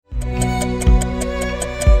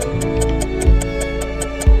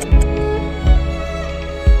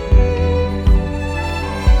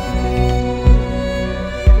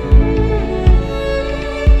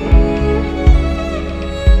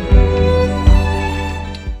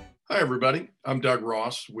everybody. I'm Doug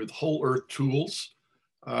Ross with Whole Earth Tools.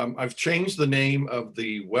 I've changed the name of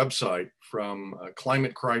the website from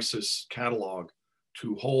Climate Crisis Catalog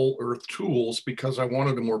to Whole Earth Tools because I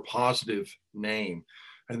wanted a more positive name.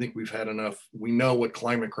 I think we've had enough. We know what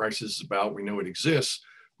climate crisis is about. We know it exists.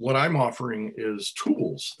 What I'm offering is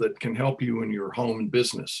tools that can help you in your home and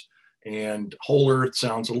business. And Whole Earth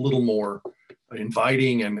sounds a little more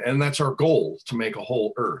inviting, and that's our goal, to make a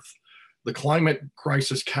whole Earth. The Climate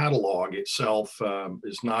Crisis Catalog itself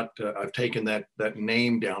is not, I've taken that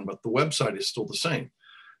name down, but the website is still the same.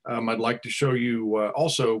 I'd like to show you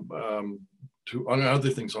also on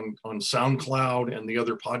other things on SoundCloud and the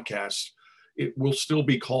other podcasts. It will still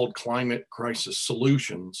be called Climate Crisis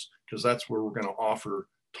Solutions because that's where we're going to offer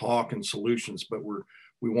talk and solutions, but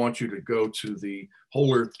we want you to go to the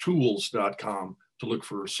wholeearthtools.com to look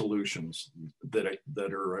for solutions that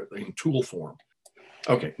are in tool form.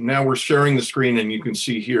 Okay, now we're sharing the screen and you can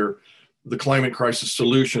see here the Climate Crisis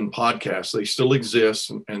Solution podcast. They still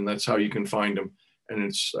exist, and that's how you can find them. And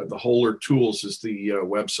it's the Whole Earth Tools is the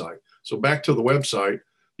website. So back to the website,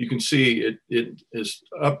 you can see it is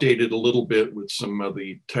updated a little bit with some of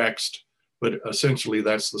the text, but essentially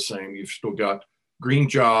that's the same. You've still got green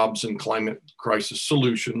jobs and climate crisis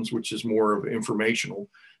solutions, which is more of informational.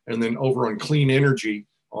 And then over on clean energy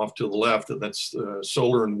off to the left, that's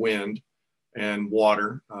solar and wind and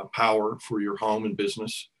water power for your home and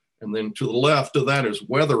business. And then to the left of that is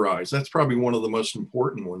weatherize. That's probably one of the most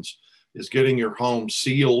important ones, is getting your home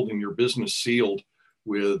sealed and your business sealed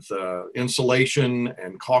with insulation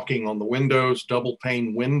and caulking on the windows, double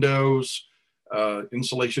pane windows,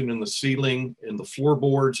 insulation in the ceiling, in the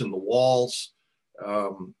floorboards, in the walls.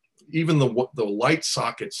 Even the light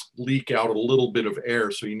sockets leak out a little bit of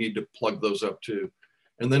air, so you need to plug those up too.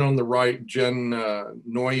 And then on the right, Jen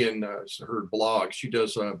Nguyen, her blog, she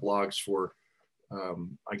does blogs for,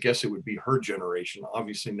 I guess it would be her generation,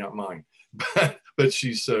 obviously not mine, but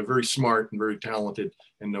she's very smart and very talented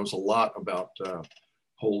and knows a lot about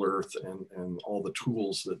Whole Earth and all the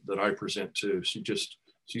tools that I present too.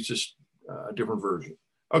 She's just a different version.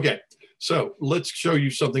 Okay, so let's show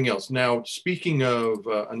you something else. Now, speaking of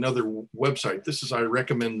another website, I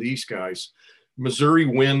recommend these guys. Missouri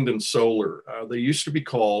Wind and Solar. They used to be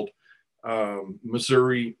called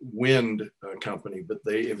Missouri Wind Company, but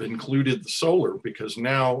they have included the solar because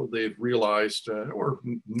now they've realized or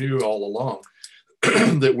knew all along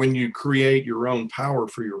that when you create your own power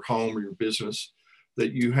for your home or your business,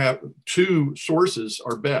 that you have two sources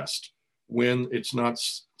are best. When it's not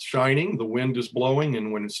shining, the wind is blowing,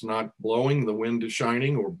 and when it's not blowing, the wind is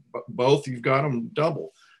shining, or both, you've got them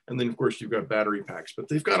double. And then, of course, you've got battery packs, but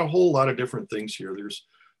they've got a whole lot of different things here. There's,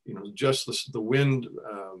 just the wind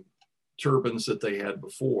turbines that they had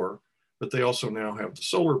before, but they also now have the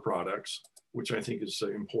solar products, which I think is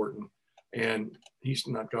important. And he's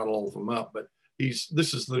not got all of them up, but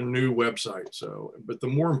this is the new website. So, but the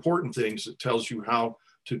more important things, it tells you how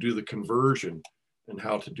to do the conversion and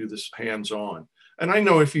how to do this hands-on. And I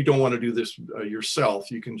know if you don't want to do this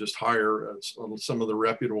yourself, you can just hire some of the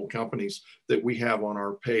reputable companies that we have on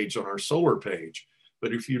our page, on our solar page.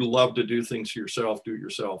 But if you love to do things yourself, do it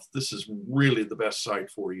yourself. This is really the best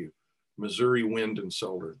site for you. Missouri Wind and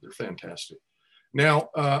Solar, they're fantastic. Now,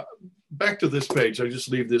 back to this page. I just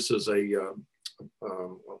leave this as a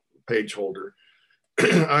page holder.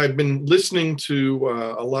 I've been listening to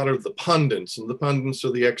a lot of the pundits, and the pundits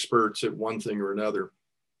are the experts at one thing or another.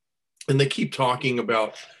 And they keep talking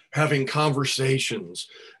about having conversations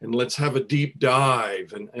and let's have a deep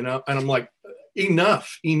dive. And I'm like,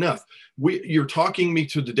 enough. You're talking me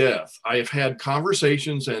to the death. I have had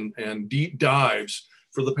conversations and deep dives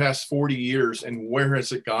for the past 40 years. And where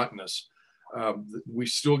has it gotten us? We've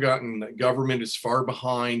still gotten, government is far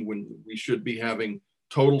behind when we should be having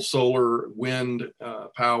total solar, wind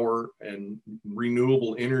power and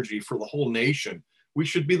renewable energy for the whole nation. We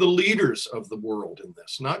should be the leaders of the world in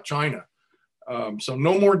this, not China. So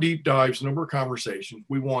no more deep dives, no more conversation.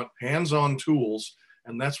 We want hands-on tools,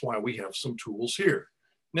 and that's why we have some tools here.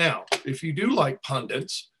 Now, if you do like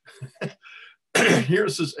pundits,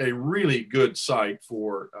 here's a really good site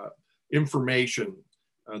for information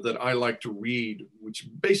that I like to read, which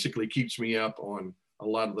basically keeps me up on a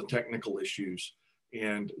lot of the technical issues.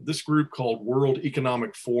 And this group called World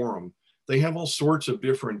Economic Forum, they have all sorts of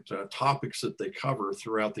different topics that they cover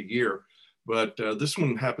throughout the year, but this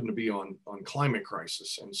one happened to be on climate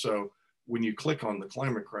crisis. And so when you click on the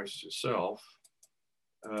climate crisis itself,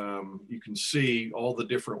 you can see all the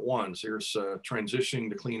different ones. There's transitioning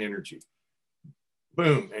to clean energy.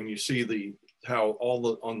 Boom, and you see how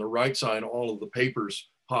on the right side, all of the papers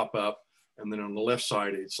pop up, and then on the left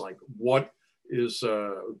side, it's like, what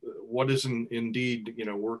what is indeed,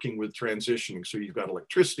 working with transitioning. So you've got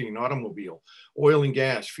electricity and automobile, oil and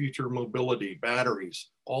gas, future mobility, batteries,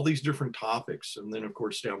 all these different topics. And then of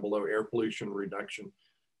course, down below, air pollution reduction,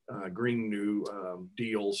 green new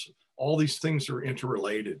deals, all these things are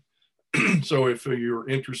interrelated. So if you're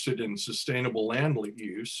interested in sustainable land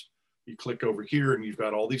use, you click over here and you've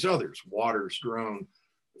got all these others: waters, drone,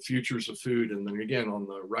 futures of food. And then again, on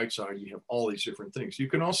the right side, you have all these different things. You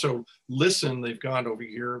can also listen. They've got over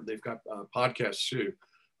here, they've got podcasts too.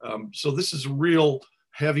 So this is real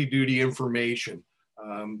heavy duty information,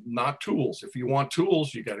 not tools. If you want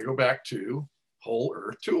tools, you got to go back to Whole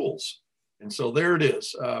Earth Tools. And so there it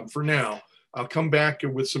is. For now, I'll come back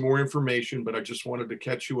with some more information, but I just wanted to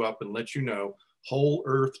catch you up and let you know,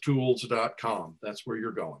 wholeearthtools.com. That's where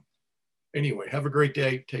you're going. Anyway, have a great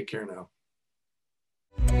day. Take care now.